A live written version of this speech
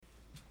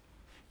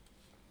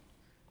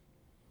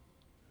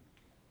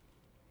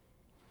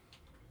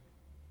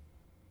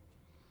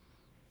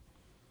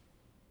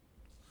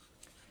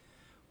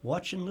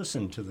Watch and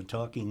listen to the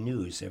Talking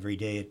News every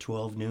day at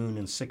 12 noon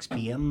and 6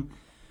 p.m.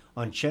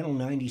 on Channel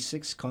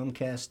 96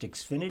 Comcast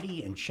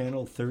Xfinity and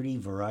Channel 30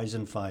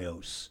 Verizon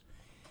Fios.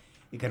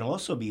 It can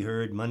also be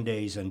heard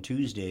Mondays and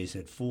Tuesdays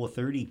at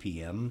 4:30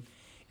 p.m.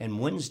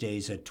 and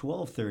Wednesdays at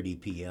 12:30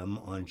 p.m.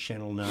 on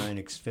Channel 9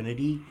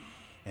 Xfinity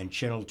and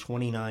Channel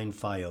 29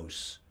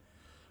 Fios.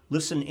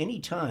 Listen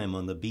anytime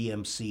on the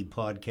BMC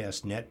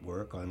Podcast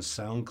Network on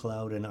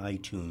SoundCloud and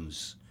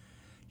iTunes.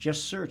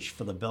 Just search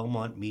for the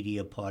Belmont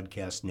Media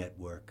Podcast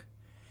Network.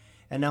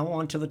 And now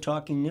on to the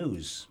Talking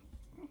News.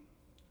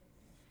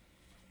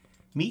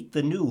 Meet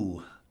the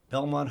new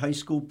Belmont High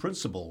School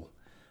Principal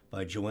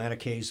by Joanna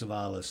K.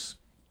 Zavalis.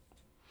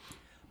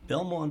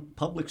 Belmont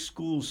Public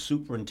Schools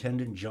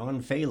Superintendent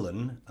John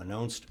Phelan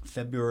announced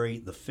February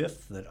the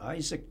 5th that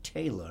Isaac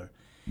Taylor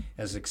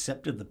has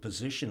accepted the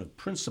position of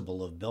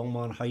principal of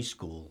Belmont High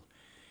School.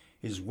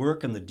 His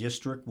work in the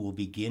district will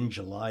begin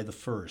July the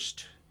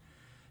 1st.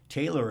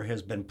 Taylor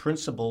has been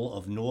principal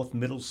of North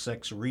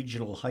Middlesex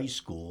Regional High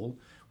School,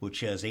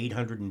 which has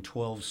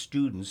 812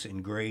 students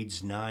in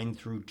grades 9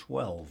 through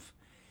 12.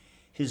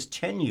 His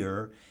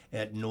tenure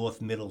at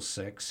North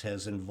Middlesex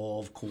has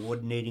involved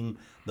coordinating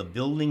the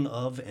building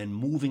of and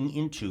moving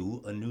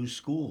into a new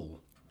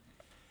school.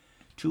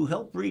 To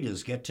help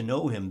readers get to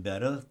know him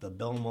better, the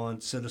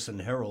Belmont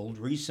Citizen-Herald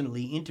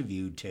recently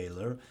interviewed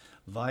Taylor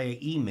via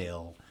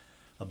email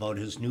about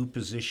his new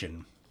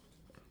position.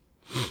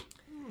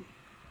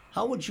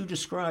 How would you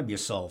describe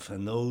yourself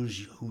and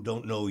those who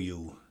don't know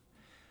you?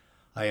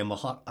 I am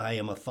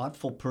a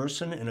thoughtful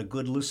person and a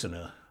good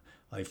listener.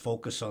 I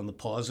focus on the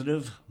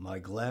positive. My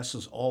glass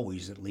is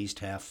always at least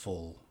half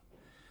full.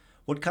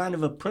 What kind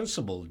of a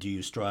principal do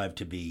you strive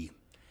to be?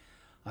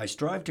 I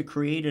strive to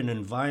create an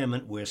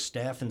environment where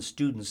staff and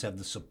students have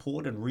the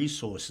support and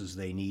resources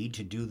they need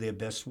to do their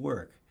best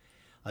work.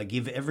 I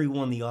give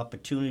everyone the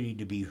opportunity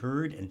to be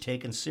heard and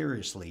taken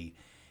seriously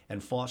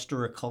and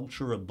foster a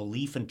culture of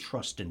belief and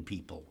trust in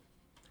people.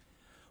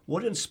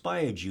 What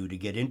inspired you to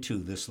get into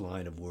this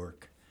line of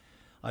work?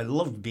 I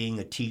loved being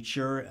a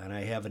teacher, and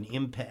I have an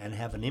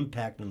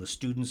impact on the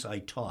students I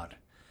taught.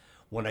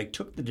 When I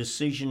took the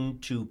decision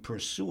to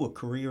pursue a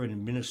career in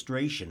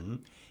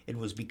administration, it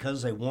was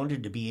because I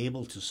wanted to be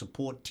able to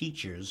support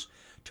teachers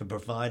to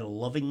provide a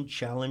loving,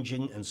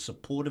 challenging, and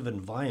supportive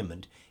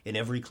environment in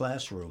every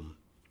classroom.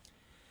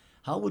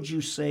 How would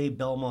you say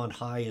Belmont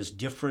High is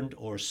different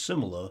or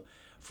similar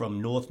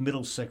from North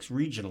Middlesex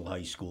Regional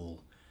High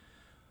School?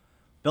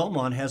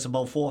 Belmont has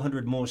about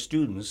 400 more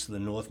students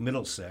than North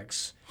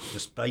Middlesex,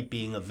 despite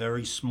being a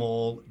very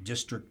small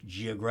district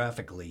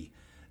geographically.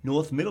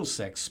 North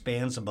Middlesex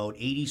spans about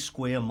 80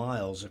 square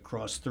miles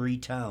across 3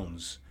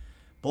 towns.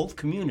 Both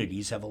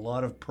communities have a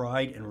lot of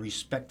pride and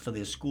respect for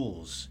their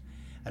schools,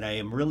 and I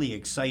am really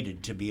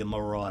excited to be a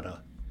Marauder.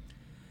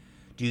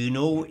 Do you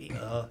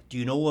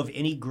know of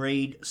any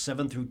grade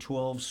 7 through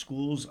 12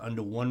 schools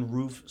under one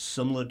roof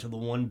similar to the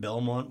one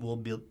Belmont will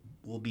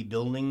be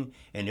building,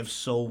 and if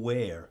so,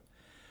 where?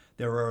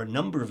 There are a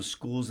number of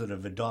schools that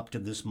have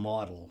adopted this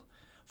model.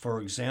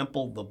 For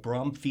example, the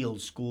Bromfield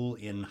School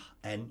in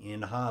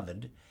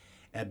Harvard.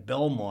 At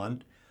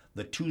Belmont,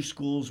 the 2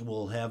 schools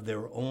will have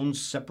their own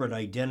separate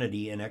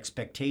identity and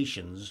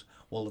expectations,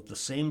 while at the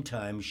same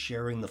time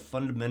sharing the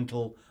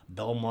fundamental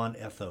Belmont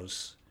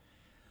ethos.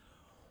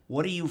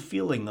 What are you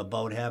feeling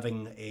about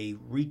having a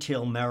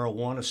retail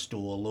marijuana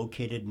store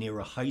located near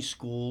a high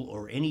school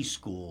or any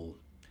school?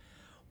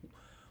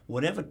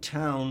 Whatever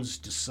towns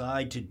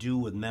decide to do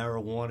with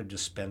marijuana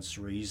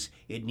dispensaries,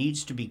 it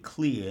needs to be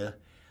clear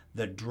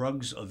that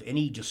drugs of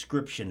any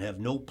description have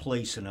no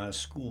place in our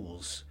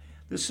schools.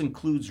 This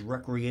includes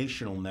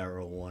recreational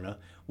marijuana,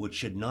 which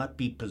should not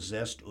be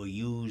possessed or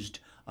used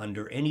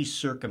under any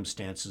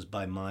circumstances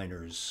by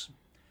minors.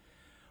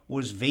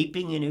 Was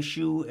vaping an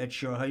issue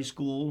at your high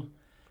school,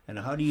 and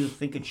how do you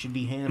think it should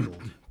be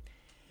handled?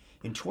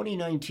 In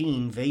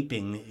 2019,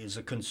 vaping is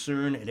a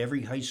concern at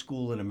every high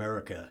school in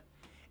America.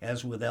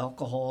 As with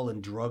alcohol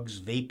and drugs,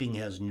 vaping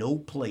has no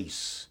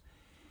place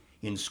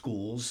in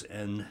schools,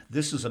 and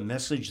this is a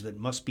message that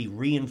must be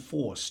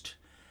reinforced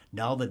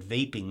now that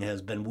vaping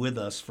has been with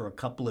us for a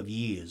couple of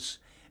years.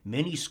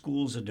 Many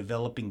schools are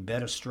developing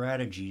better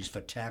strategies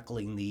for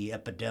tackling the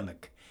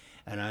epidemic,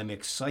 and I'm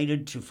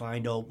excited to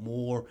find out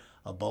more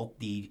about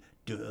the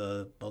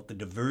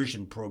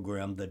diversion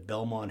program that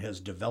Belmont has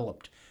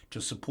developed to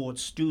support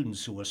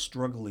students who are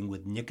struggling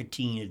with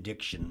nicotine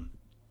addiction.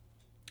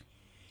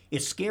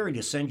 It's scary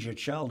to send your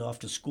child off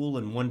to school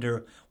and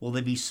wonder, will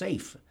they be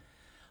safe?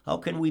 How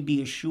can we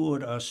be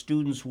assured our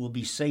students will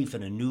be safe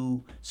in a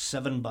new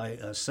 7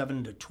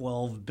 to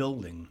 12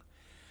 building?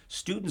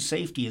 Student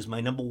safety is my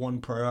number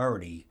one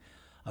priority.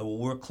 I will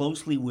work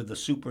closely with the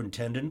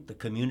superintendent, the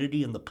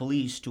community, and the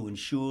police to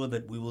ensure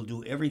that we will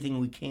do everything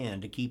we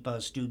can to keep our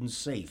students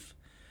safe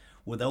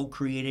without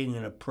creating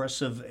an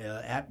oppressive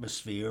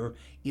atmosphere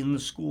in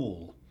the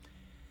school.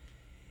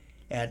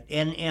 At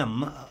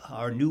NM,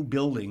 our new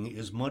building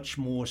is much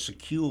more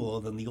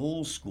secure than the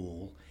old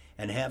school,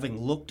 and having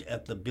looked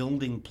at the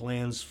building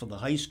plans for the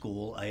high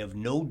school, I have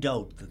no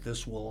doubt that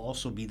this will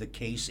also be the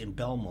case in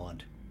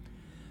Belmont.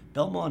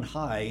 Belmont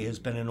High has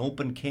been an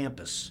open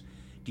campus.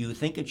 Do you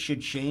think it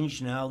should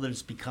change now that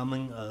it's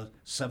becoming a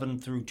 7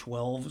 through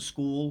 12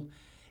 school?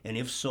 And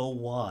if so,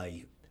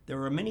 why?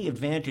 There are many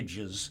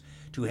advantages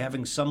to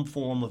having some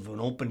form of an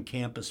open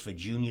campus for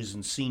juniors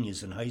and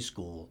seniors in high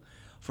school.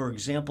 For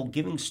example,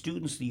 giving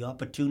students the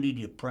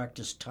opportunity to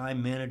practice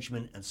time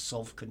management and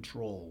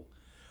self-control.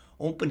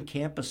 Open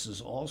campuses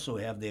also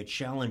have their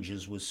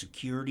challenges with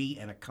security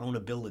and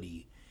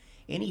accountability.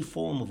 Any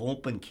form of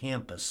open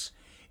campus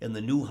in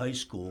the new high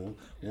school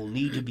will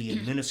need to be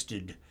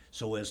administered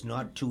so as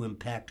not to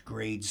impact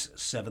grades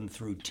 7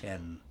 through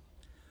 10.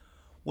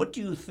 What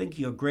do you think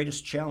your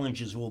greatest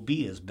challenges will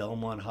be as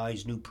Belmont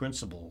High's new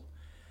principal?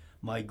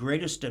 My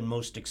greatest and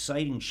most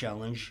exciting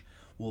challenge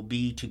will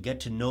be to get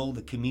to know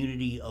the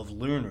community of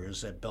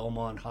learners at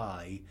Belmont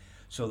High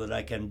so that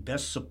I can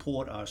best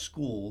support our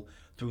school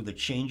through the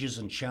changes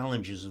and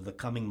challenges of the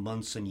coming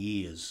months and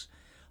years.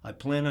 I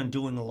plan on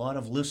doing a lot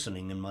of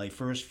listening in my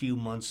first few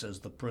months as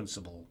the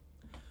principal.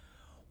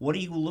 What are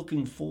you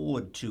looking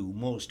forward to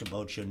most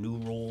about your new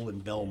role in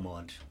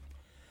Belmont?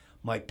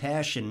 My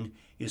passion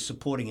is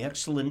supporting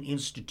excellent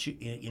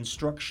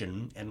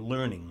instruction and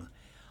learning.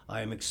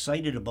 I am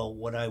excited about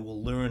what I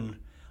will learn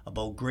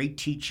about great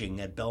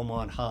teaching at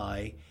Belmont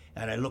High,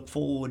 and I look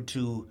forward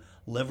to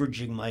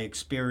leveraging my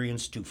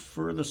experience to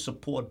further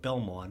support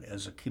Belmont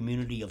as a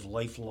community of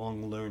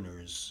lifelong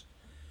learners.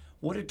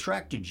 What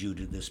attracted you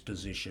to this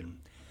position?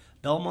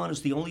 Belmont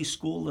is the only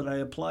school that I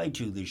applied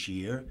to this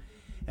year,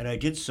 and I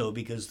did so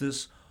because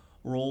this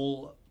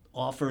role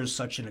offers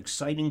such an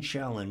exciting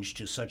challenge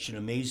to such an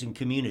amazing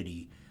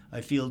community.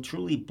 I feel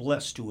truly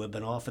blessed to have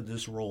been offered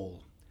this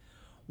role.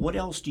 What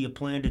else do you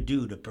plan to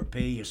do to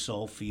prepare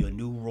yourself for your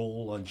new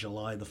role on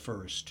July the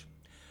 1st?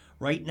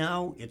 Right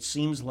now, it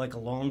seems like a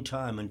long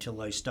time until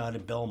I start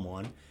at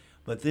Belmont,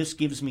 but this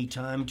gives me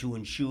time to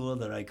ensure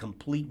that I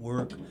complete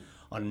work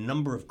on a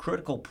number of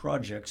critical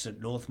projects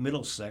at North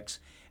Middlesex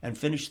and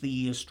finish the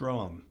year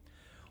strong.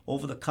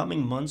 Over the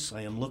coming months,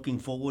 I am looking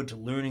forward to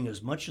learning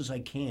as much as I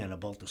can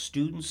about the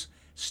students,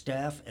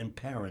 staff, and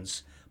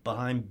parents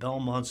behind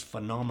Belmont's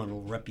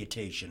phenomenal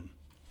reputation.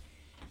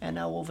 And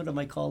now over to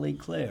my colleague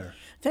Claire.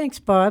 Thanks,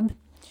 Bob.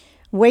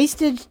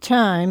 Wasted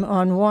time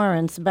on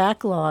warrants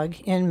backlog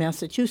in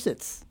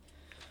Massachusetts.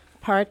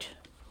 Part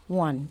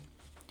 1.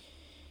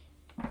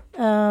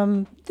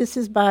 This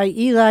is by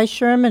Eli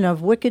Sherman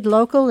of Wicked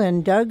Local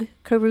and Doug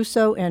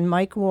Caruso and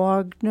Mike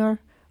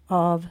Wagner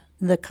of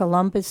the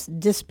Columbus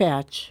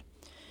Dispatch.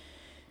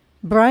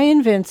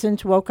 Brian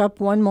Vincent woke up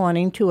one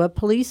morning to a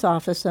police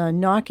officer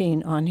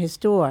knocking on his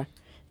door.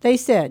 They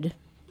said,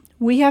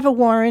 "We have a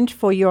warrant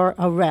for your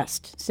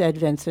arrest," said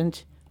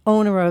Vincent,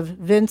 owner of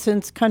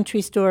Vincent's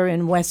Country Store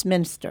in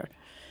Westminster.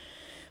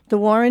 The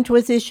warrant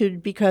was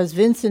issued because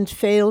Vincent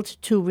failed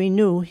to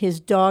renew his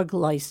dog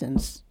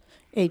license,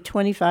 a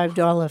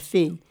 $25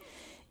 fee.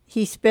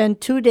 He spent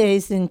 2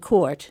 days in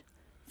court,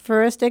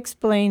 first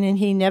explaining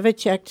he never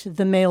checked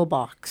the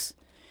mailbox.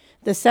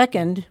 The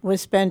second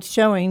was spent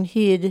showing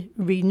he had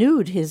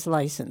renewed his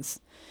license.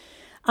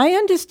 "I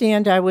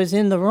understand I was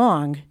in the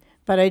wrong,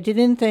 but I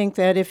didn't think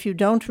that if you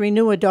don't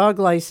renew a dog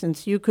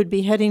license, you could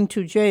be heading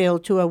to jail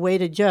to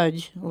await a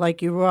judge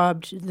like you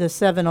robbed the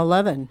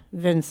 7-Eleven,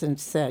 Vincent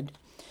said.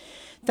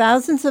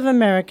 Thousands of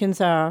Americans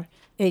are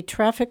a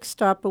traffic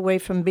stop away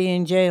from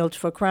being jailed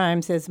for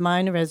crimes as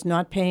minor as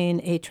not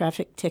paying a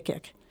traffic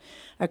ticket,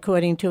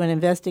 according to an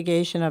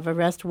investigation of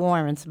arrest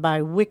warrants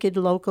by Wicked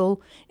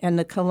Local and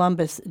the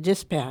Columbus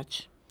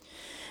Dispatch.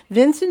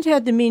 Vincent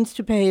had the means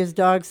to pay his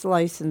dog's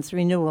license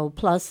renewal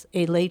plus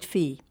a late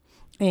fee,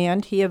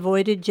 and he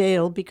avoided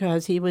jail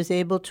because he was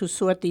able to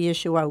sort the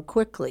issue out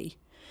quickly.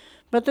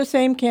 But the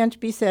same can't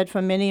be said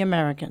for many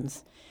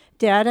Americans.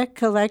 Data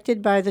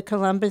collected by the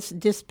Columbus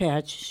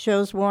Dispatch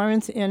shows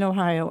warrants in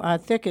Ohio are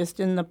thickest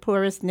in the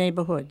poorest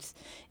neighborhoods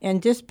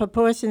and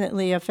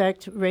disproportionately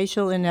affect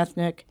racial and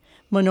ethnic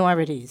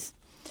minorities.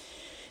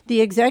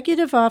 The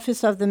Executive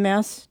Office of the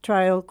Mass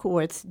Trial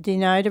Courts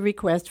denied a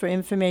request for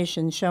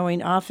information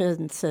showing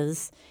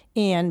offenses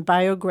and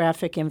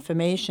biographic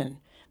information,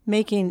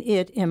 making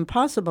it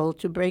impossible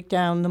to break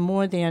down the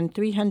more than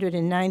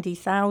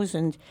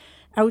 390,000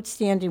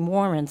 outstanding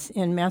warrants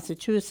in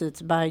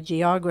Massachusetts by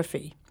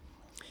geography.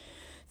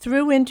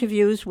 Through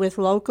interviews with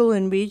local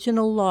and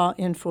regional law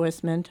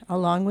enforcement,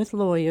 along with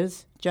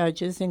lawyers,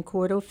 judges, and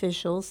court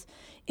officials,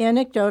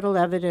 anecdotal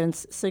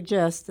evidence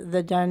suggests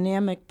the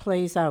dynamic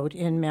plays out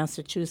in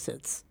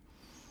Massachusetts.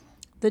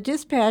 The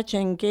Dispatch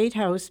and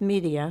Gatehouse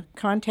Media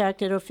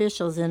contacted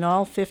officials in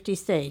all 50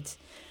 states,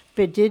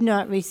 but did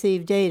not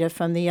receive data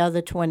from the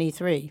other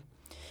 23.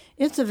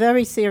 It's a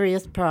very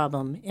serious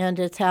problem, and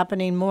it's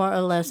happening more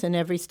or less in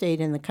every state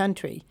in the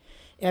country,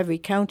 every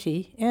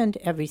county, and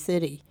every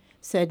city,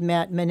 said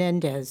Matt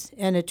Menendez,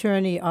 an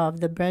attorney of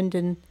the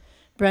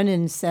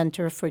Brennan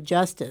Center for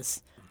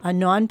Justice, a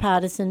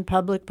nonpartisan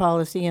public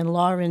policy and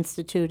law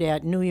institute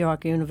at New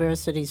York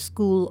University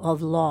School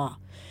of Law.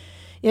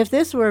 If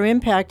this were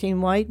impacting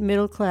white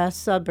middle-class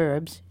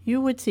suburbs, you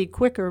would see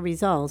quicker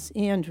results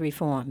and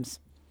reforms.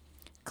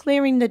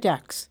 Clearing the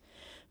decks.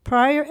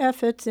 Prior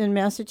efforts in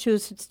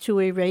Massachusetts to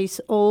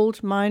erase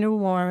old minor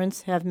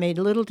warrants have made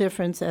little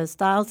difference as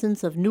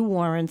thousands of new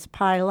warrants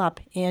pile up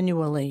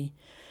annually.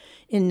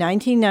 In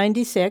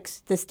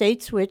 1996, the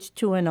state switched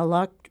to an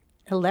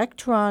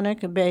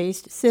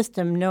electronic-based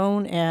system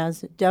known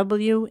as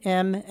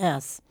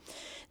WMS.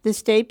 The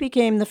state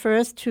became the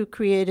first to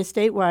create a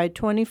statewide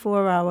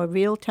 24-hour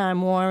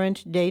real-time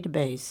warrant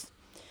database.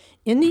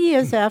 In the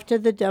years after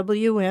the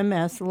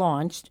WMS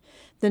launched,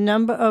 the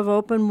number of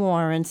open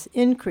warrants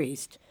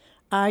increased,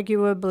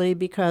 arguably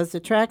because the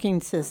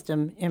tracking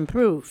system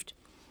improved.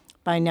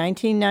 By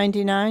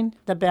 1999,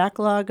 the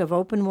backlog of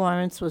open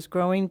warrants was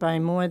growing by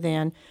more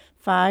than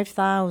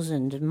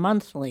 5,000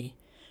 monthly.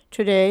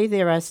 Today,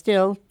 there are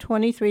still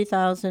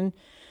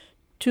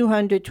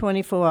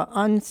 23,224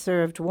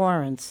 unserved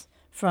warrants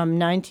from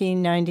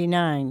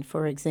 1999,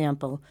 for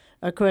example,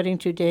 according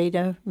to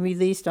data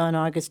released on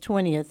August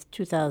 20th,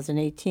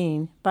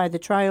 2018, by the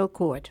trial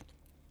court.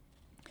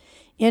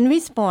 In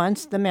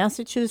response, the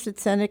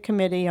Massachusetts Senate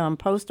Committee on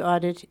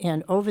Post-Audit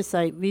and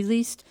Oversight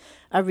released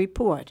a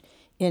report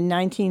in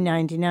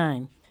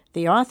 1999.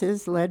 The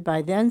authors, led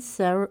by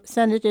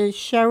then-Senator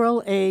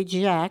Cheryl A.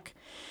 Jack,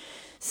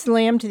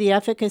 slammed the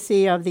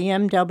efficacy of the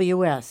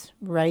MWS,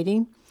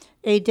 writing,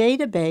 "A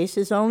database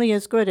is only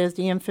as good as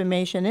the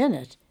information in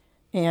it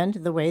and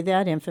the way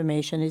that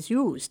information is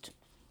used."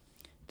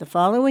 The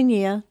following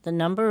year, the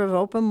number of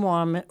open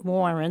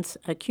warrants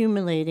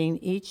accumulating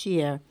each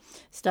year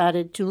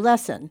started to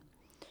lessen,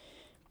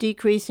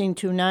 decreasing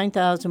to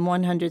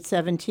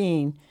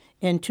 9,117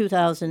 in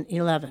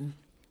 2011.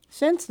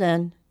 Since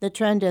then, the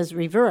trend has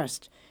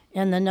reversed,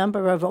 and the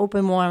number of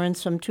open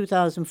warrants from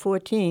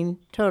 2014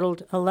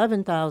 totaled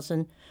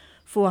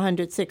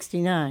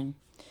 11,469.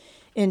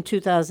 In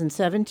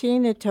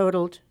 2017, it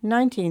totaled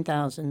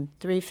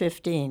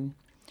 19,315.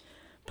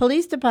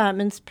 Police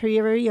departments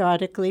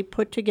periodically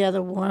put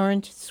together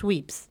warrant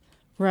sweeps,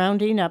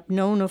 rounding up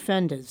known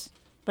offenders,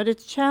 but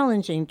it's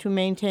challenging to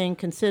maintain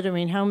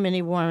considering how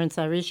many warrants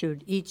are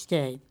issued each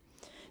day.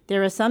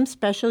 There are some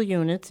special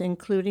units,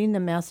 including the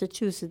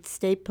Massachusetts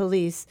State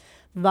Police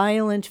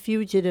Violent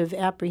Fugitive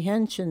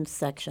Apprehension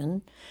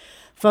Section,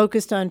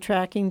 focused on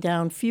tracking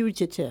down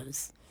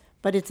fugitives,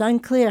 but it's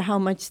unclear how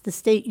much the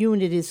state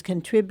unit is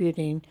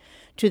contributing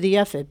to the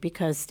effort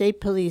because state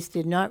police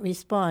did not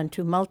respond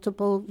to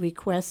multiple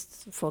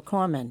requests for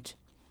comment.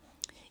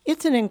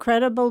 It's an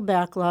incredible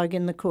backlog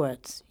in the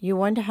courts. You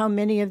wonder how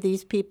many of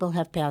these people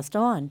have passed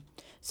on,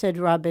 said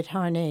Robert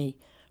Harney,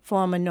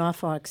 former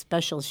Norfolk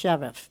Special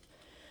Sheriff.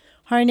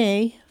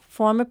 Harney,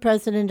 former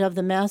president of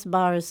the Mass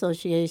Bar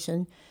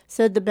Association,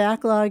 said the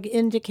backlog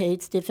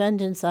indicates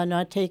defendants are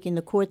not taking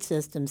the court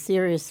system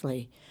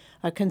seriously,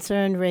 a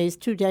concern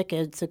raised 2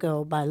 decades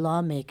ago by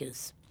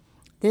lawmakers.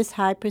 This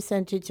high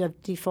percentage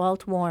of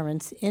default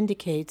warrants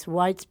indicates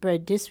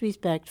widespread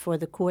disrespect for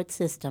the court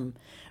system,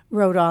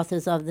 wrote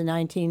authors of the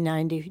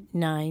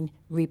 1999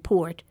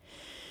 report.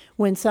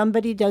 When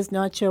somebody does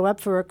not show up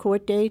for a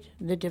court date,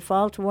 the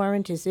default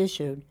warrant is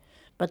issued,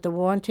 but the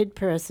wanted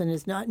person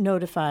is not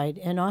notified,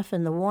 and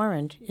often the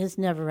warrant is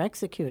never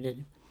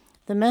executed.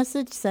 The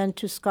message sent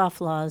to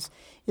scofflaws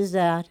is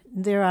that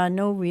there are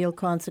no real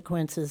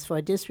consequences for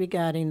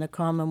disregarding the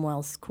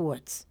Commonwealth's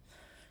courts.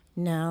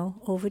 Now,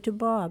 over to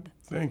Bob.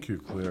 Thank you,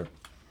 Claire.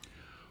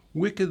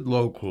 Wicked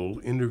Local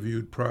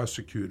interviewed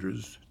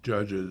prosecutors,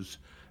 judges,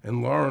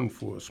 and law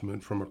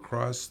enforcement from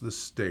across the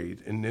state,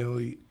 and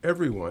nearly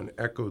everyone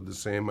echoed the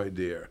same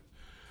idea.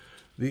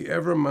 The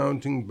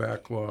ever-mounting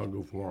backlog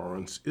of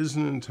warrants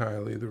isn't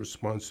entirely the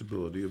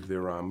responsibility of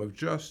their arm of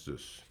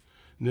justice.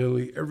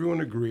 Nearly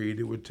everyone agreed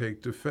it would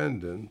take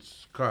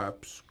defendants,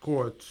 cops,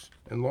 courts,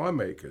 and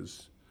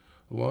lawmakers,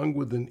 along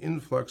with an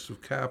influx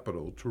of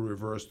capital, to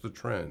reverse the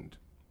trend.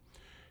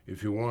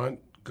 If you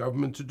want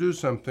government to do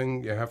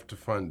something, you have to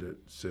fund it,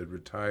 said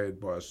retired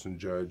Boston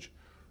Judge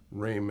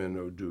Raymond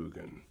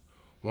O'Dugan.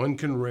 One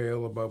can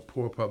rail about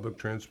poor public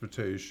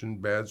transportation,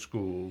 bad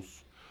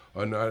schools,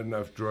 or not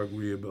enough drug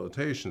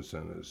rehabilitation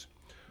centers.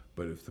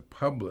 But if the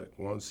public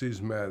wants these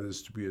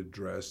matters to be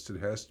addressed, it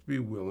has to be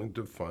willing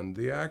to fund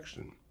the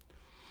action.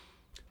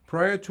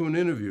 Prior to an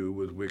interview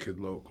with Wicked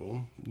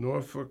Local,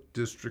 Norfolk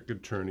District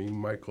Attorney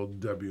Michael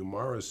W.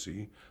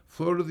 Morrissey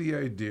floated the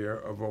idea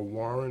of a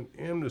warrant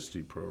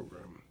amnesty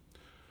program.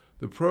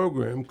 The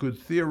program could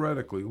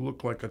theoretically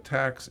look like a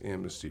tax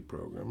amnesty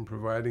program,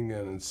 providing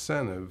an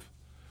incentive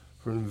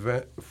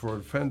for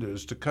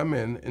offenders to come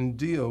in and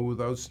deal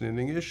with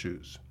outstanding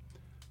issues.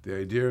 The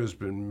idea has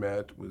been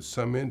met with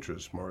some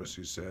interest,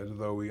 Morrissey said,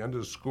 though he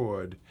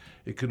underscored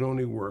it could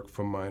only work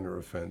for minor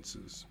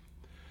offenses.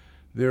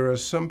 There are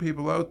some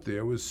people out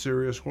there with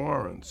serious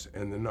warrants,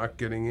 and they're not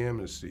getting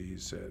amnesty, he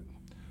said.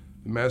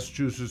 The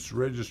Massachusetts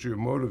Registry of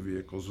Motor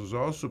Vehicles has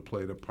also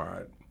played a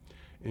part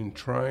in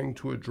trying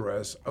to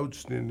address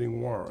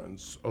outstanding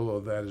warrants, although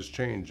that is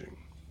changing.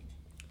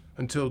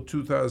 Until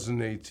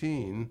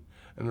 2018,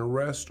 an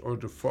arrest or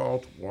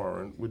default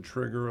warrant would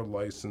trigger a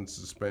license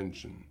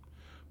suspension.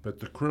 But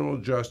the Criminal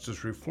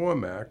Justice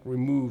Reform Act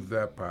removed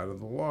that part of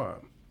the law.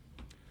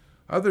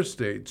 Other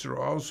states are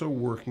also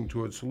working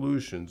toward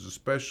solutions,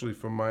 especially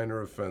for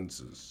minor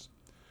offenses.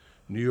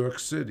 New York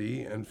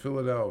City and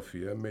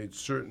Philadelphia made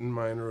certain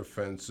minor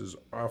offenses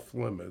off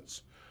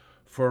limits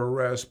for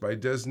arrest by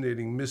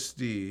designating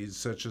misdeeds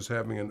such as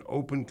having an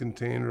open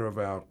container of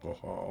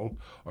alcohol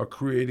or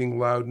creating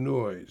loud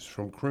noise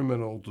from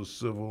criminal to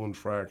civil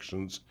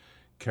infractions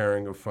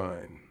carrying a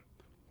fine.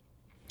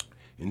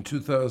 In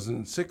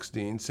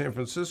 2016, San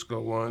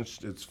Francisco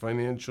launched its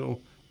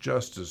Financial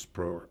Justice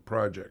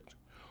Project,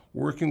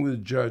 working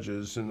with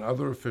judges and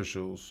other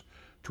officials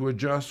to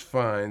adjust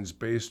fines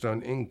based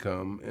on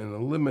income and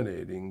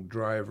eliminating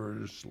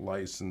driver's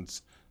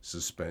license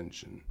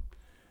suspension.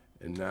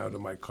 And now to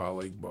my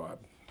colleague, Bob.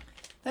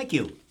 Thank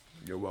you.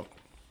 You're welcome.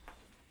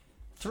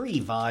 3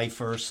 vie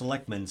for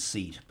Selectman's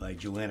seat by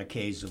Joanna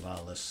K.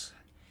 Zavalis.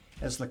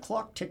 As the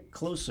clock ticked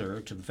closer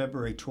to the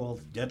February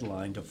 12th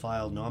deadline to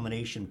file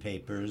nomination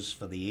papers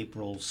for the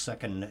April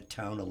 2nd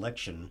town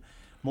election,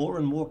 more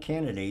and more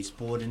candidates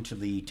poured into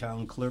the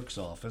town clerk's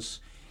office,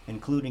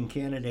 including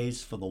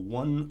candidates for the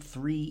 1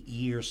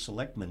 3-year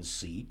selectman's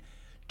seat,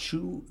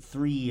 2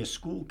 3-year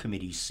school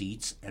committee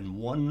seats, and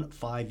 1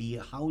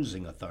 5-year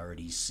housing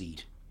authority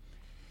seat.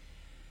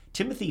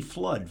 Timothy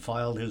Flood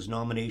filed his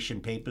nomination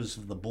papers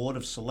for the Board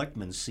of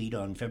Selectmen's seat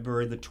on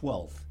February the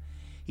 12th.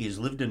 He has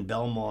lived in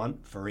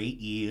Belmont for 8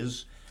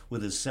 years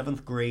with his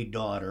 7th grade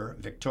daughter,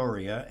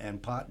 Victoria,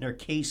 and partner,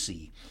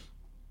 Casey.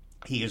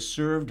 He has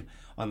served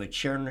on the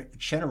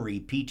Chenery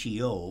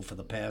PTO for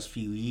the past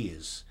few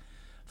years.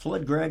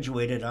 Flood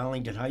graduated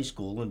Arlington High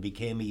School and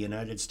became a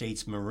United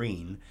States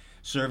Marine,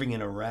 serving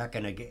in Iraq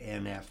and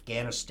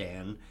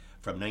Afghanistan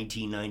from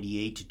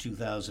 1998 to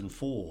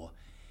 2004.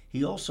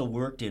 He also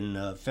worked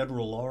in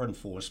federal law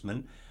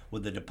enforcement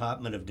with the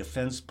Department of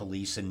Defense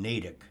Police in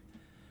Natick.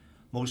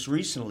 Most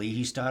recently,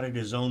 he started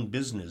his own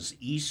business,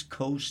 East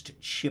Coast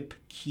Chip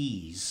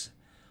Keys,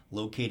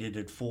 located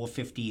at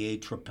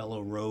 458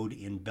 Trapello Road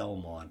in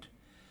Belmont.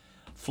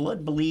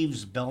 Flood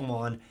believes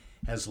Belmont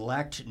has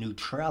lacked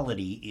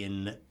neutrality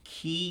in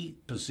key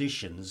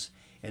positions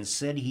and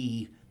said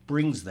he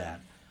brings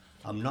that.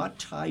 I'm not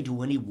tied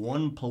to any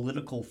one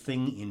political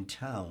thing in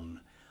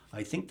town.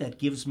 I think that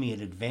gives me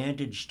an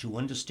advantage to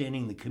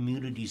understanding the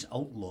community's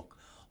outlook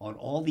on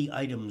all the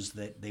items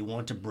that they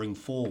want to bring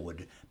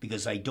forward,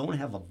 because I don't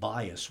have a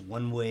bias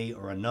one way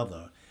or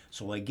another,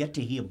 so I get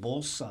to hear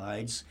both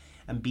sides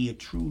and be a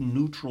true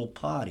neutral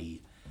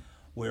party,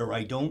 where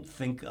I don't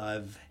think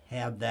I've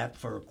had that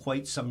for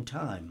quite some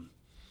time.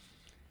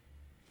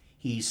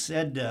 He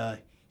said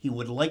he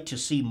would like to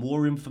see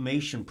more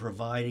information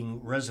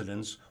providing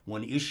residents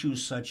on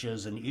issues such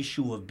as an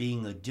issue of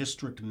being a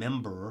district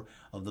member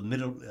of the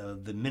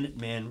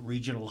Minuteman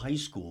Regional High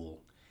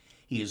School.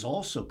 He is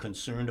also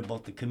concerned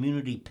about the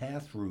community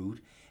path route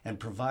and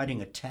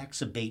providing a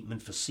tax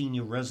abatement for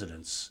senior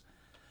residents.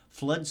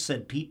 Flood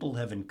said people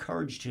have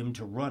encouraged him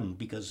to run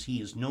because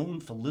he is known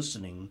for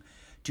listening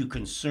to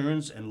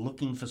concerns and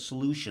looking for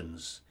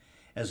solutions.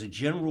 As a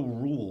general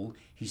rule,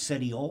 he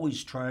said he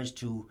always tries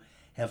to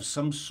have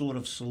some sort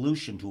of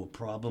solution to a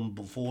problem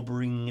before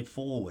bringing it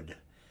forward.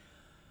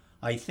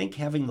 I think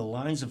having the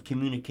lines of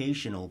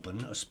communication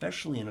open,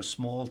 especially in a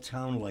small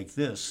town like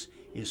this,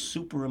 is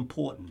super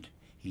important,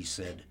 he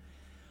said.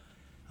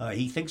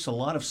 He thinks a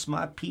lot of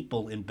smart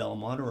people in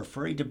Belmont are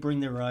afraid to bring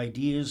their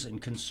ideas and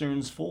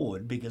concerns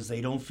forward because they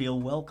don't feel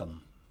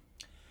welcome.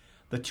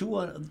 The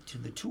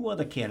two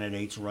other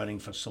candidates running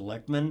for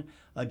selectmen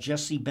are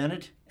Jesse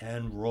Bennett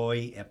and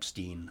Roy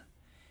Epstein.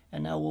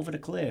 And now over to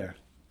Claire.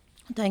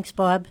 Thanks,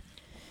 Bob.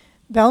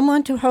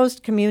 Belmont to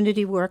host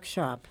community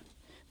workshop.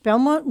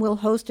 Belmont will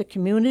host a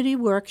community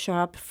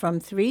workshop from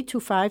 3 to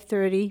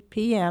 5:30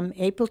 p.m.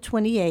 April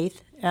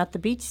 28th at the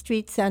Beach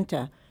Street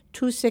Center,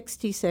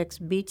 266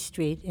 Beach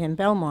Street in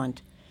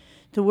Belmont.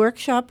 The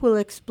workshop will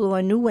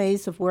explore new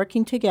ways of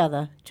working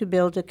together to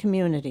build a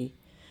community.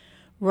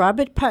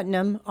 Robert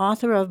Putnam,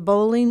 author of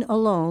Bowling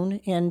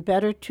Alone and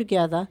Better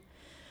Together,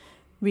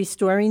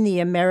 Restoring the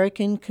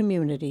American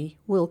Community,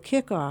 will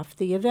kick off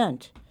the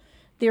event.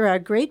 There are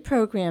great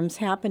programs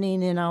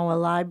happening in our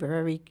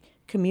library,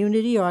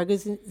 community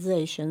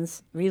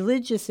organizations,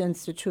 religious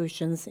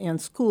institutions, and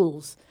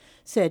schools,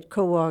 said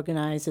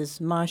co-organizers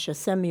Marcia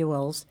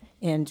Samuels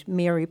and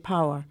Mary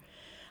Power.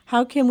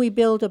 How can we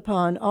build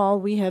upon all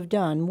we have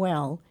done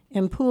well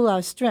and pool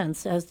our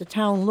strengths as the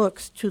town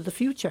looks to the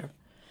future?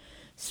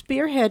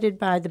 Spearheaded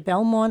by the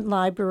Belmont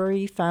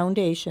Library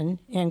Foundation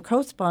and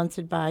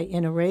co-sponsored by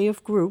an array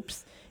of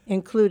groups,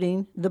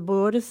 including the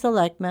Board of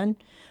Selectmen,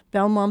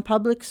 Belmont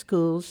Public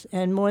Schools,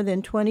 and more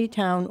than 20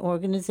 town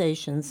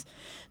organizations,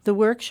 the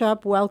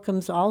workshop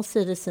welcomes all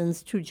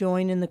citizens to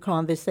join in the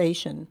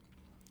conversation.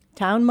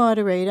 Town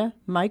moderator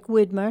Mike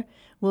Widmer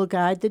will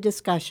guide the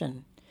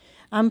discussion.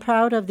 I'm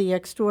proud of the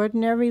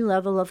extraordinary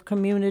level of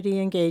community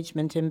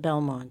engagement in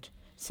Belmont,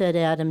 said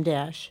Adam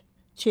Dash,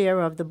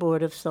 chair of the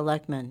Board of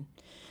Selectmen.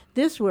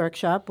 This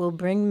workshop will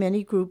bring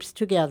many groups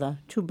together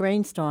to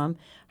brainstorm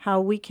how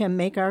we can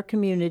make our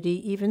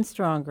community even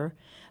stronger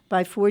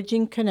by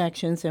forging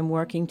connections and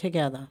working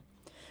together.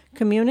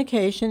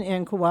 Communication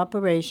and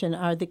cooperation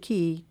are the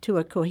key to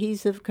a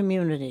cohesive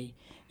community,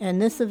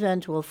 and this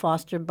event will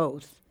foster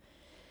both.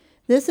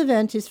 This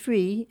event is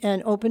free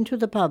and open to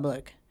the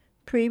public.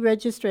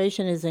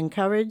 Pre-registration is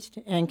encouraged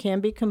and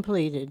can be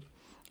completed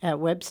at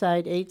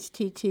website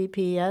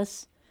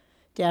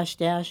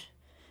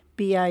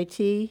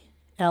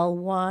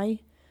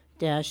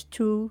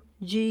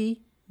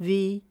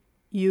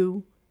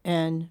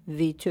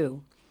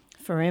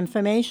For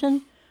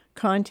information,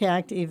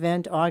 contact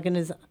event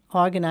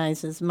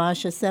organizers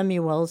Marcia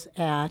Samuels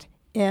at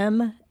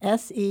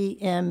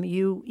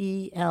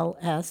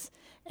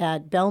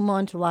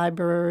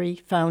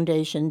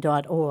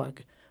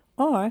msemuels@belmontlibraryfoundation.org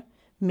or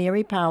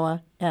Mary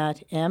Power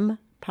at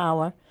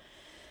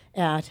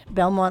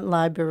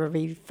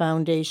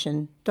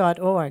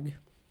mpower@belmontlibraryfoundation.org.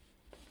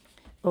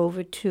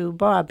 Over to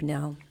Bob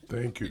now.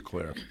 Thank you,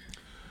 Claire.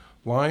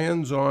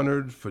 Lyons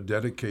honored for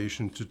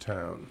dedication to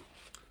town.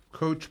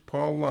 Coach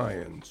Paul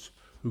Lyons,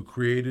 who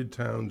created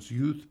town's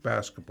youth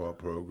basketball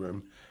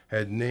program,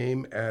 had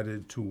name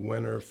added to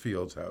Wenner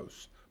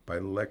Fieldhouse by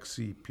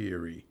Lexi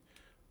Peary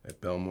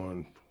at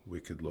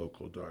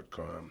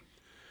BelmontWickedLocal.com.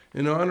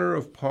 In honor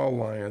of Paul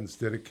Lyons'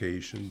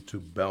 dedication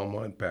to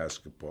Belmont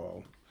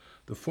basketball,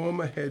 the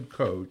former head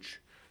coach,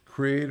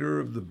 creator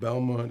of the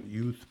Belmont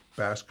Youth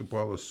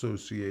Basketball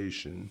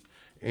Association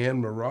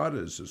and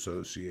Marauders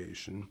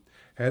Association,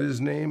 had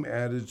his name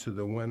added to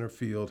the Wenner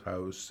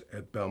Fieldhouse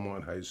at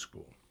Belmont High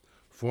School.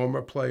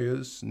 Former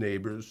players,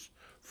 neighbors,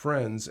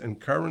 friends, and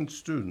current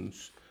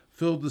students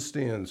filled the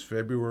stands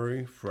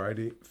February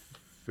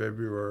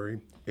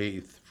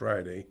 8th,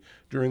 Friday,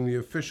 during the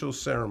official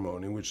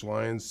ceremony, which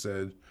Lyons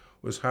said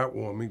was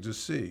heartwarming to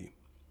see.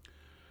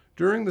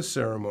 During the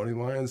ceremony,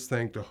 Lyons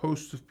thanked a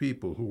host of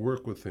people who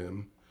worked with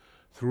him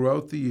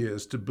throughout the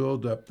years to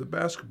build up the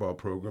basketball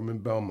program in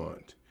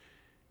Belmont.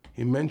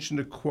 He mentioned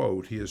a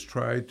quote he has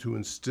tried to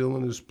instill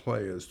in his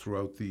players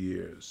throughout the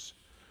years.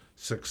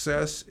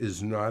 "Success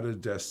is not a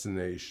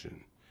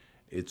destination.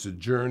 It's a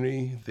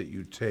journey that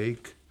you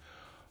take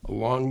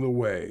along the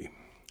way,"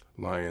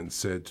 Lyons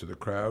said to the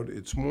crowd.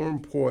 "It's more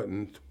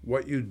important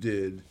what you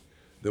did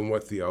than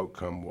what the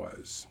outcome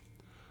was."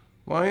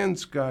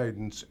 Lyons'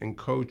 guidance and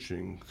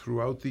coaching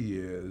throughout the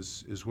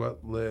years is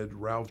what led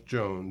Ralph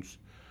Jones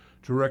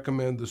to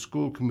recommend the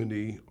school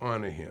committee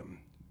honor him.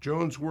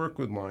 Jones worked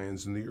with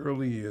Lyons in the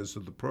early years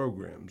of the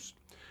programs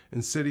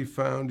and said he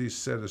found he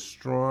set a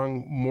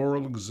strong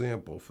moral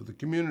example for the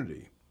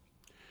community.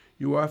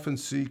 You often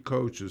see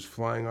coaches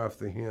flying off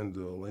the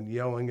handle and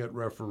yelling at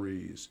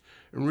referees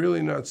and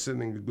really not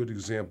setting a good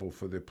example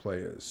for their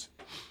players.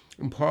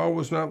 And Paul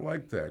was not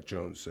like that,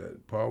 Jones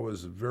said. Paul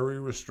was very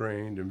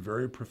restrained and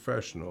very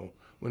professional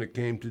when it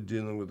came to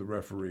dealing with the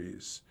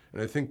referees,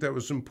 and I think that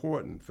was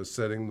important for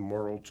setting the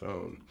moral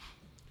tone.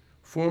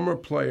 Former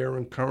player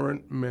and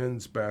current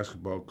men's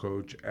basketball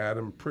coach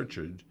Adam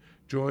Pritchard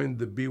joined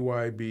the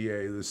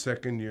BYBA the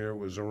second year it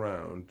was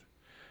around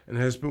and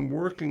has been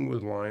working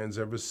with Lyons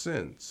ever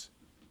since.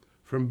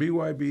 From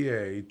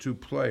BYBA to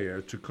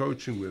player to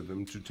coaching with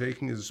him to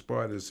taking his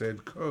spot as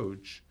head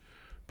coach,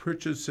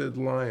 Pritchard said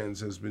Lyons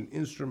has been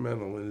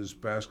instrumental in his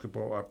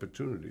basketball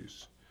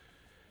opportunities.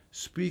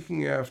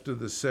 Speaking after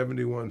the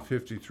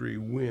 71-53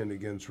 win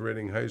against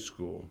Reading High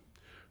School,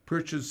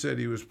 Pritchard said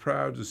he was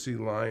proud to see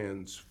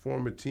Lyons'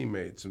 former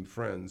teammates and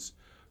friends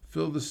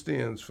fill the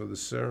stands for the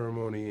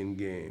ceremony and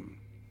game.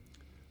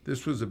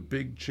 This was a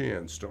big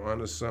chance to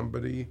honor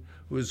somebody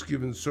who has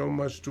given so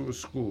much to a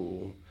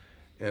school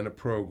and a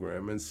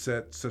program and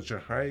set such a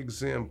high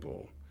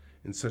example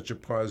in such a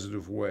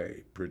positive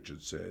way,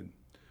 Pritchard said.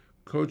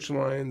 Coach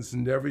Lyons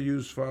never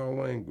used foul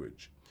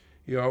language.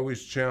 He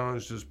always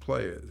challenged his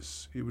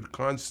players. He would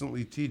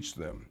constantly teach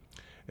them,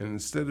 and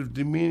instead of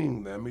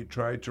demeaning them, he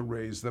tried to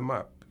raise them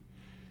up.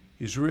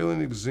 He's really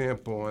an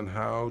example on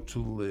how to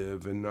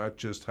live and not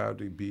just how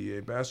to be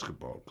a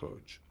basketball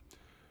coach.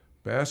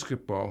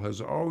 Basketball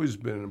has always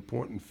been an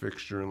important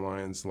fixture in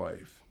Lyons'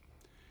 life.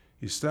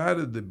 He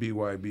started the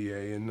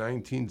BYBA in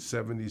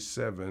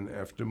 1977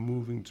 after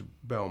moving to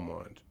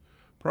Belmont.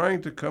 Prior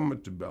to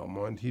coming to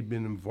Belmont, he'd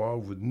been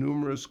involved with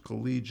numerous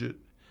collegiate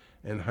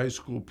and high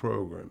school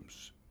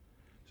programs.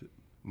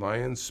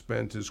 Lyons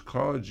spent his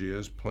college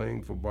years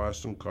playing for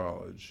Boston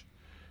College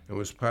and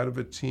was part of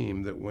a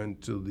team that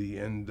went to the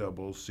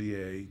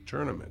NCAA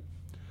tournament.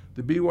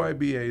 The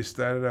BYBA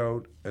started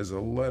out as a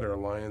letter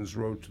Lyons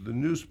wrote to the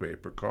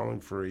newspaper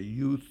calling for a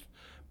youth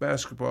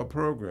basketball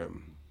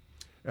program.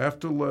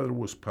 After the letter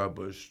was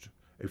published,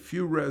 a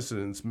few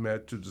residents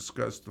met to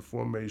discuss the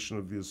formation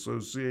of the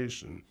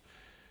association,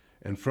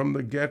 and from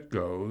the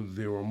get-go,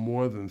 there were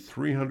more than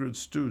 300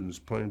 students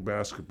playing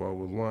basketball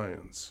with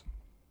Lyons.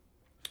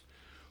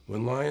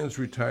 When Lyons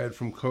retired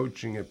from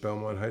coaching at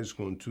Belmont High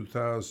School in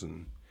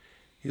 2000,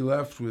 he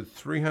left with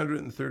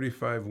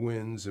 335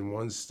 wins and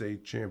one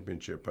state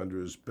championship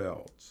under his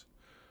belt.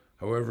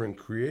 However, in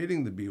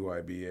creating the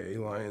BYBA,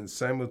 Lions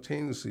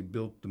simultaneously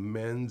built the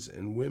men's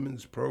and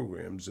women's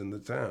programs in the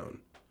town.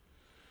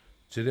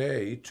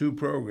 Today, 2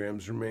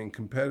 programs remain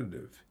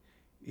competitive.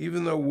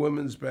 Even though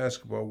women's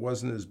basketball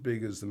wasn't as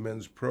big as the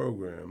men's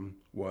program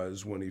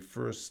was when he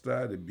first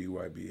started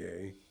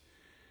BYBA,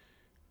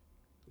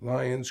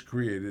 Lions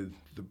created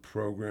the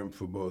program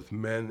for both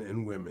men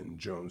and women,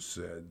 Jones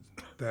said.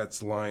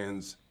 That's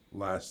Lions'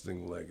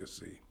 lasting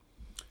legacy.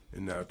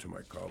 And now to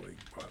my colleague,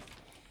 Bob.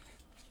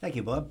 Thank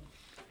you, Bob.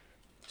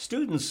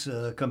 Students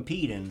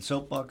compete in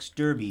Soapbox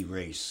Derby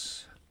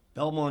race.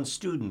 Belmont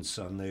students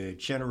on the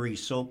Chenery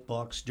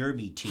Soapbox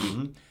Derby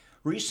team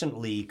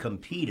recently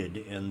competed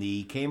in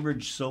the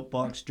Cambridge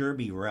Soapbox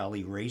Derby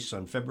Rally race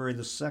on February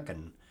the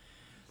 2nd.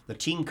 The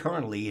team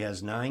currently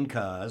has 9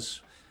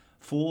 cars,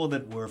 4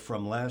 that were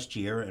from last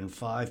year and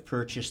 5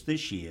 purchased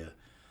this year.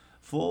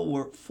 4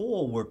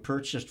 were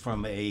purchased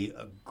from a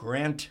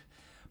grant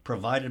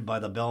provided by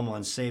the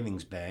Belmont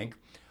Savings Bank.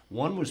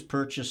 1 was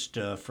purchased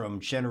from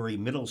Chenery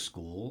Middle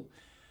School.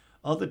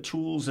 Other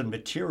tools and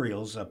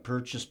materials are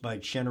purchased by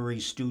Chenery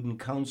Student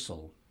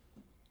Council.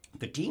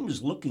 The team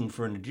is looking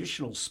for an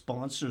additional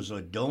sponsors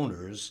or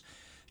donors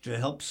to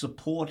help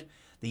support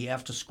the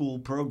after-school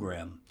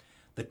program.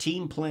 The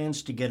team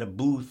plans to get a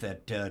booth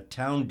at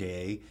Town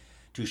Day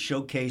to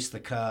showcase the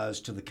cars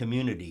to the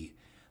community.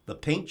 The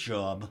paint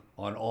job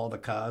on all the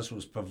cars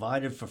was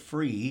provided for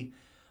free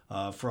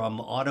from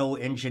Auto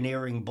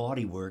Engineering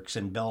Bodyworks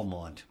in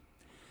Belmont.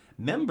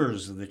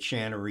 Members of the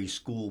Chenery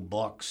Chenery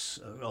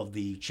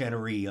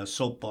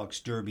Soapbox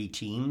Derby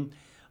team,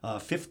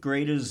 5th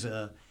graders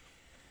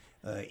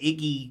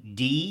Iggy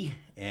D.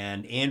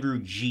 and Andrew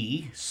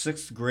G.,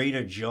 6th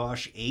grader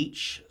Josh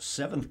H.,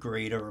 7th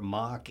grader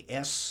Mark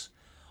S.,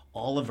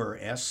 Oliver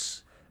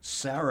S.,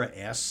 Sarah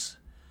S.,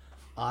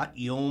 Art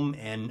Yom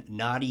and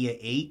Nadia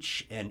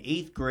H., and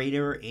 8th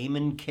grader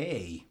Eamon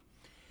K.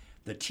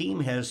 The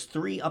team has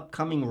 3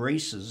 upcoming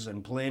races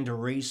and plan to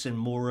race in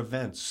more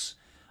events.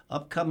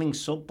 Upcoming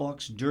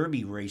Soapbox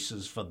Derby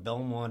races for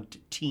Belmont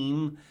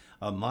team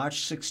are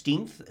March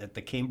 16th at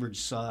the Cambridge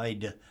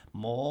Side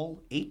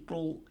Mall,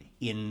 April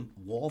in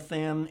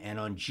Waltham, and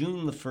on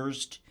June the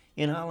 1st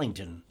in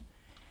Arlington.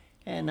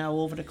 And now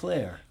over to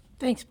Claire.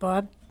 Thanks,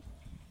 Bob.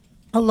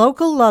 A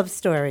Local Love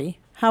Story,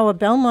 How a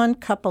Belmont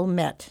Couple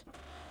Met,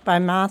 by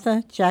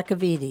Martha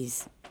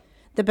Jacovides.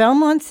 The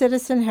Belmont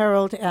Citizen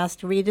Herald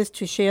asked readers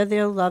to share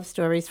their love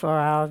stories for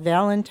our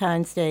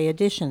Valentine's Day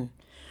edition.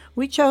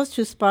 We chose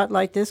to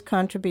spotlight this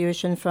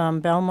contribution from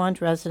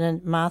Belmont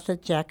resident Martha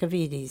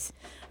Jacovides,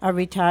 a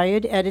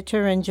retired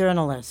editor and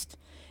journalist.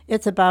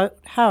 It's about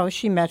how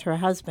she met her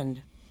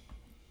husband.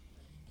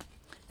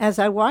 As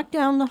I walked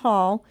down the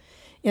hall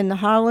in the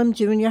Harlem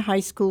Junior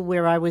High School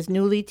where I was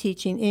newly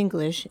teaching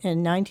English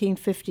in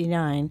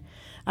 1959,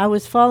 I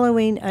was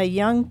following a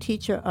young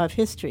teacher of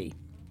history.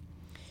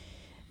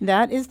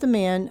 "That is the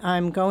man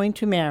I'm going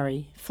to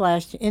marry,"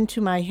 flashed into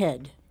my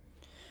head.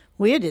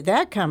 Where did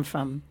that come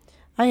from?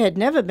 I had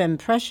never been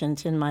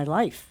prescient in my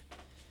life.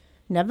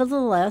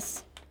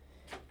 Nevertheless,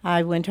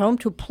 I went home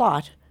to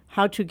plot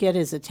how to get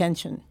his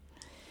attention.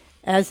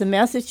 As a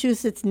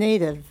Massachusetts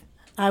native,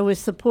 I was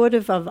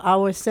supportive of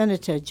our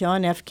Senator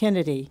John F.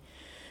 Kennedy,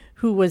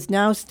 who was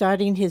now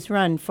starting his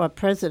run for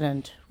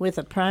president with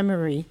a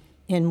primary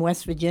in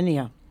West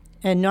Virginia,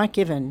 and not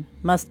given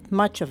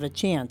much of a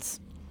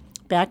chance.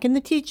 Back in the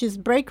teacher's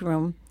break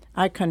room,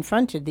 I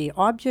confronted the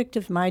object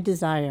of my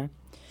desire.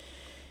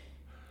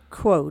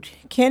 Quote,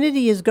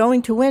 "Kennedy is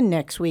going to win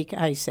next week,"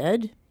 I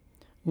said.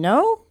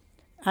 "No?"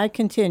 I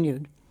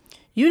continued.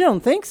 "You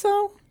don't think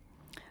so?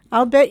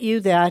 I'll bet you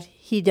that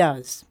he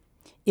does.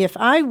 If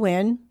I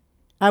win,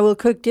 I will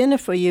cook dinner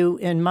for you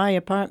in my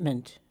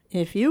apartment.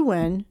 If you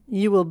win,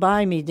 you will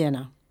buy me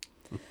dinner."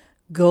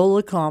 Goal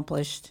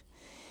accomplished.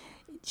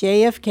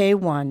 JFK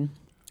won.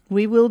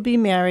 We will be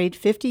married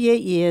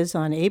 58 years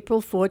on April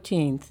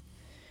 14th.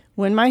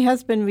 When my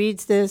husband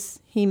reads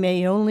this, he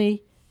may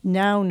only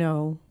now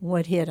know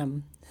what hit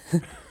him.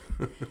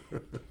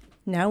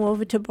 Now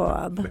over to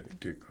Bob.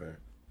 Thank you, Claire.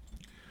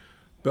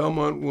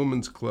 Belmont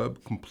Women's Club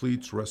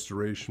completes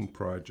restoration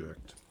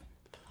project.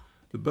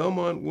 The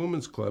Belmont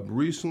Women's Club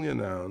recently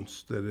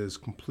announced that it has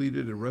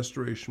completed a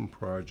restoration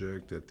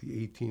project at the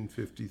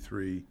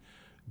 1853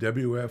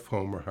 W.F.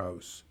 Homer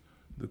House.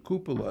 The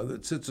cupola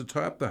that sits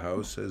atop the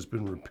house has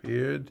been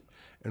repaired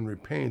and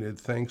repainted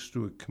thanks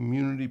to a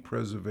Community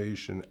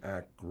Preservation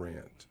Act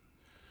grant.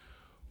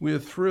 We are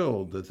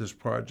thrilled that this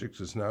project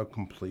is now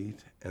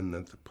complete and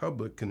that the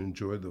public can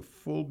enjoy the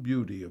full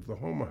beauty of the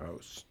Homer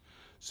House,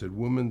 said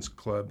Women's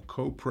Club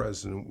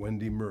co-president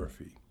Wendy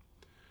Murphy.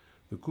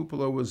 The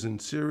cupola was in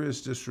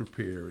serious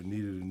disrepair and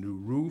needed a new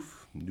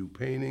roof, new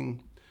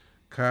painting,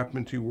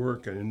 carpentry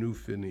work, and a new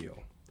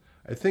finial.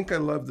 "I think I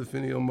love the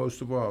finial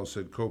most of all,"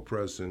 said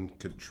co-president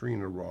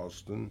Katrina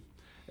Ralston.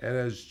 "It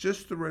has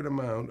just the right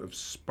amount of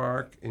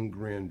spark and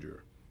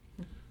grandeur."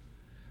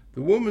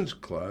 The Women's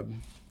Club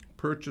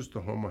purchased the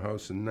Homer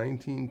House in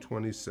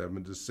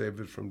 1927 to save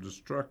it from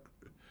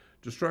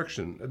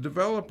destruction. A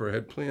developer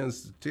had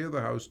plans to tear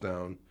the house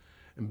down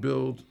and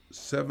build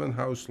 7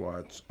 house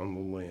lots on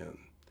the land.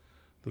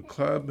 The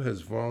club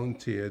has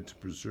volunteered to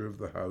preserve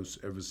the house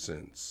ever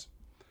since.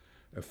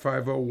 A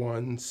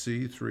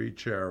 501c3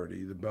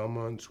 charity, the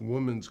Belmont's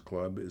Women's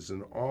Club is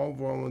an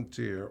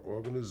all-volunteer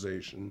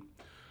organization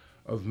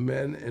of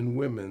men and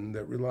women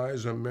that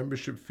relies on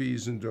membership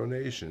fees and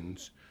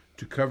donations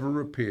to cover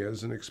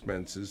repairs and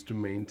expenses to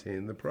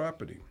maintain the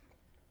property.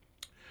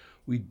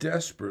 We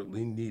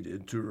desperately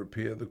needed to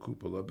repair the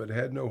cupola, but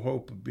had no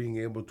hope of being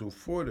able to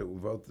afford it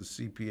without the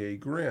CPA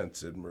grant,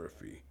 said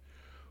Murphy.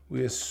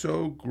 We are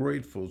so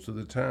grateful to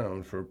the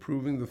town for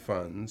approving the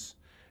funds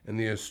and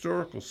the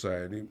Historical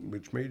Society,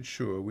 which made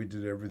sure we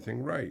did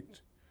everything right.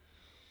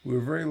 We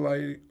were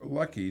very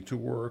lucky to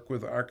work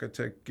with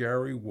architect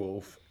Gary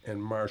Wolf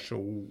and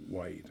Marshall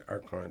White, our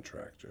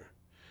contractor.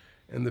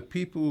 And the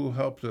people who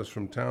helped us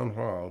from Town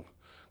Hall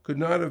could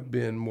not have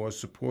been more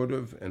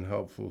supportive and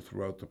helpful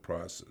throughout the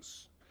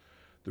process.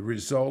 The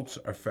results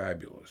are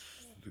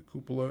fabulous. The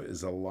cupola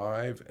is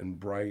alive and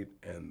bright,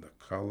 and the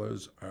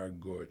colors are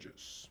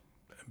gorgeous.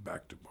 And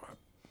back to Bob.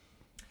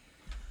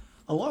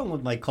 Along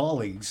with my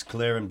colleagues,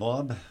 Claire and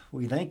Bob,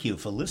 we thank you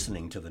for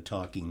listening to the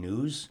Talking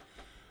News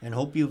and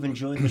hope you've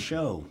enjoyed the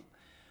show.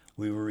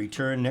 We will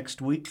return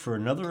next week for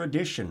another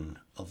edition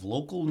of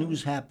local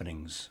news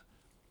happenings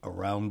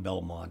around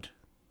Belmont.